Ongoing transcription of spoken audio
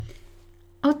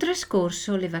Ho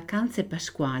trascorso le vacanze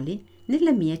pasquali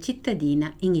nella mia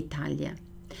cittadina in Italia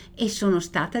e sono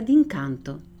stata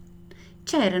d'incanto.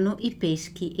 C'erano i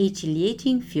peschi e i ciliegi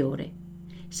in fiore.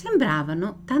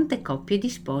 Sembravano tante coppie di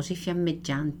sposi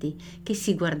fiammeggianti che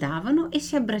si guardavano e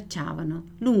si abbracciavano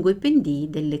lungo i pendii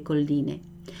delle colline.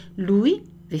 Lui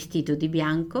vestito di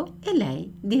bianco e lei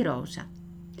di rosa.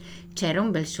 C'era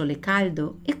un bel sole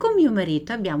caldo e con mio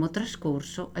marito abbiamo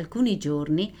trascorso alcuni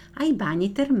giorni ai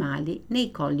bagni termali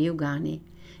nei colli Euganei,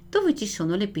 dove ci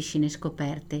sono le piscine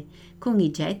scoperte, con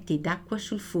i getti d'acqua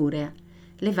sulfurea,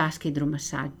 le vasche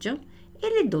idromassaggio e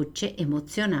le docce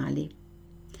emozionali.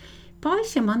 Poi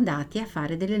siamo andati a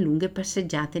fare delle lunghe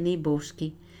passeggiate nei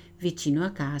boschi, vicino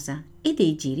a casa, e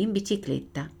dei giri in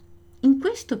bicicletta. In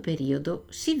questo periodo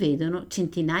si vedono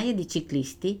centinaia di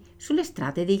ciclisti sulle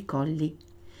strade dei colli.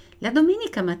 La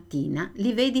domenica mattina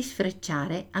li vedi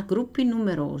sfrecciare a gruppi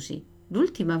numerosi.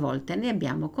 L'ultima volta ne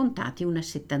abbiamo contati una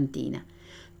settantina,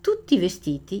 tutti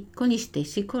vestiti con gli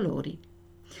stessi colori.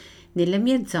 Nella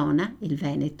mia zona, il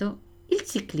Veneto, il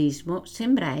ciclismo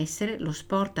sembra essere lo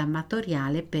sport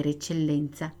amatoriale per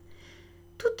eccellenza.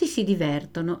 Tutti si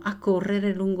divertono a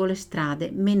correre lungo le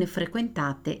strade meno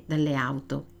frequentate dalle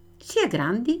auto, sia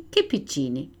grandi che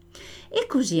piccini. E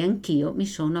così anch'io mi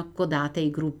sono accodata ai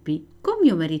gruppi con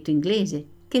mio marito inglese,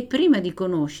 che prima di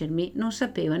conoscermi non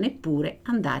sapeva neppure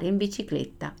andare in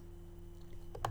bicicletta.